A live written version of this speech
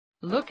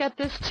Look at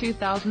this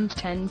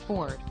 2010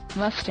 Ford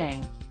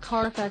Mustang.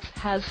 Carfax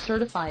has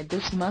certified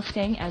this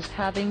Mustang as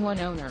having one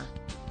owner.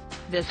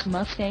 This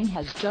Mustang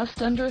has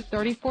just under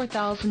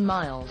 34,000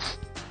 miles.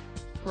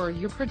 For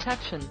your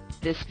protection,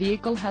 this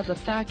vehicle has a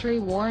factory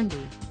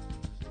warranty.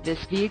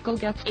 This vehicle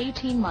gets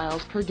 18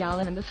 miles per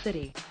gallon in the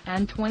city,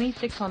 and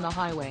 26 on the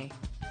highway.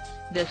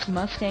 This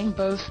Mustang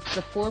boasts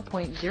a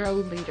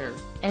 4.0-liter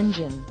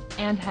engine,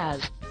 and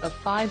has a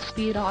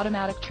 5-speed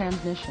automatic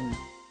transmission.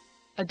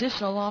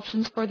 Additional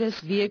options for this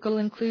vehicle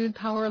include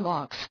power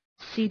locks,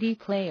 CD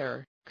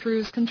player,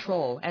 cruise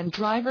control and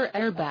driver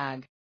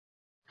airbag.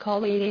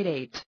 Call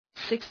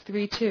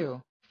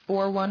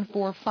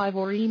 888-632-4145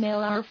 or email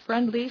our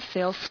friendly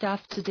sales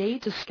staff today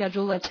to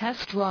schedule a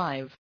test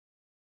drive.